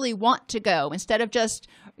actually want to go instead of just,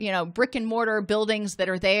 brick and mortar buildings that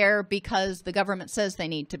are there because the government says they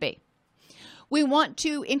need to be. We want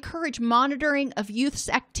to encourage monitoring of youth's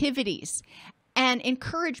activities and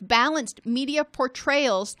encourage balanced media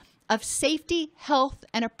portrayals of safety, health,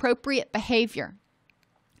 and appropriate behavior.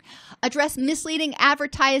 Address misleading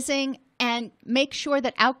advertising and make sure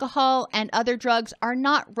that alcohol and other drugs are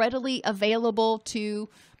not readily available to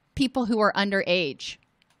people who are underage.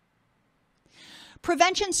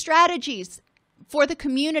 Prevention strategies for the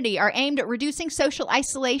community are aimed at reducing social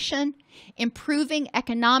isolation, improving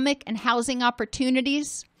economic and housing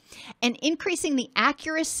opportunities, and increasing the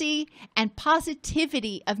accuracy and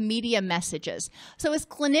positivity of media messages. So as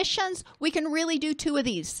clinicians, we can really do two of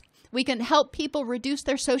these. We can help people reduce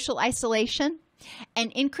their social isolation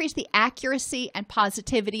and increase the accuracy and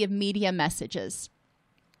positivity of media messages.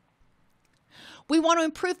 We want to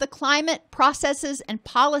improve the climate, processes, and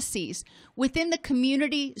policies within the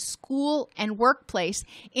community, school, and workplace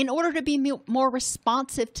in order to be more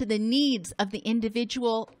responsive to the needs of the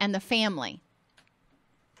individual and the family.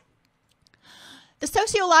 The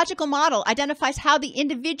sociological model identifies how the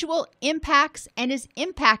individual impacts and is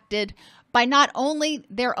impacted by not only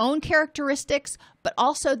their own characteristics, but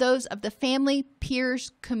also those of the family,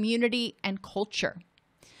 peers, community, and culture.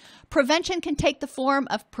 Prevention can take the form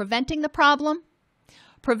of preventing the problem,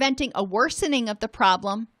 preventing a worsening of the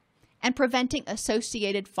problem, and preventing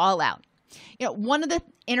associated fallout. One of the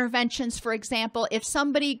interventions, for example, if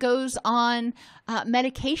somebody goes on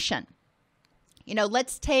medication,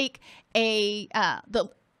 let's take the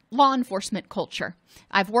law enforcement culture.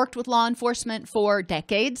 I've worked with law enforcement for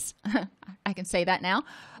decades. I can say that now.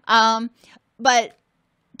 But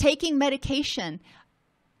taking medication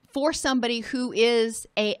for somebody who is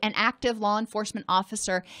an active law enforcement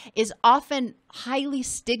officer is often highly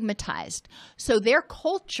stigmatized. So their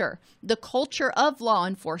culture, the culture of law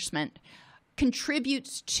enforcement,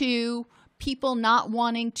 contributes to people not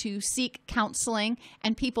wanting to seek counseling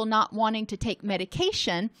and people not wanting to take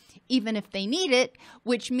medication, even if they need it,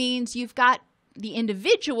 which means you've got the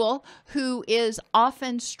individual who is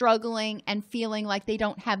often struggling and feeling like they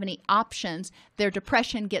don't have any options. Their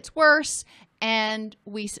depression gets worse, and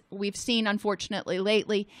we've seen, unfortunately,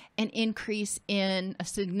 lately, a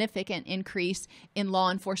significant increase in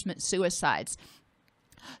law enforcement suicides.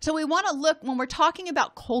 So we want to look, when we're talking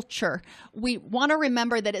about culture, we want to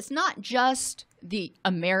remember that it's not just the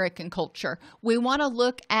American culture. We want to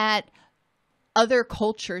look at other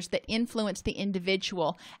cultures that influence the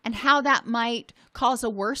individual and how that might cause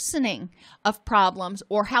a worsening of problems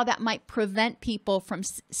or how that might prevent people from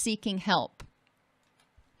seeking help.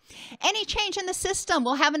 Any change in the system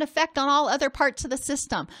will have an effect on all other parts of the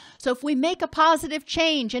system. So if we make a positive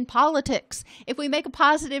change in politics, if we make a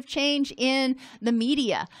positive change in the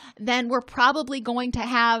media, then we're probably going to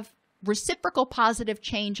have reciprocal positive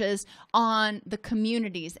changes on the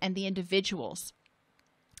communities and the individuals.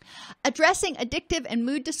 Addressing addictive and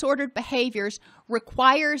mood disordered behaviors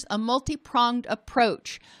requires a multi-pronged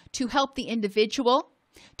approach to help the individual,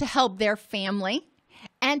 to help their family,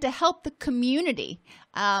 and to help the community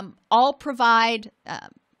all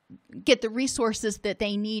get the resources that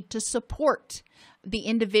they need to support the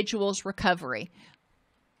individual's recovery.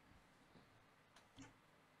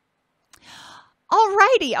 All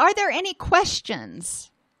righty, are there any questions?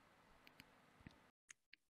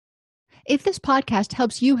 If this podcast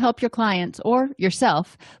helps you help your clients or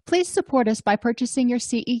yourself, please support us by purchasing your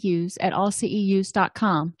CEUs at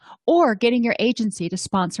allceus.com or getting your agency to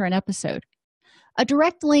sponsor an episode. A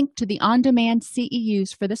direct link to the on-demand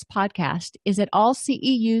CEUs for this podcast is at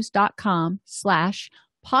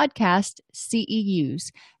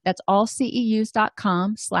allceus.com/podcastceus. That's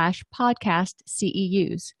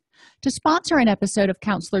allceus.com/podcastceus. To sponsor an episode of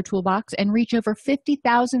Counselor Toolbox and reach over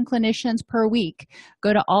 50,000 clinicians per week,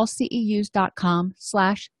 go to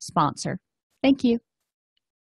allceus.com/sponsor. Thank you.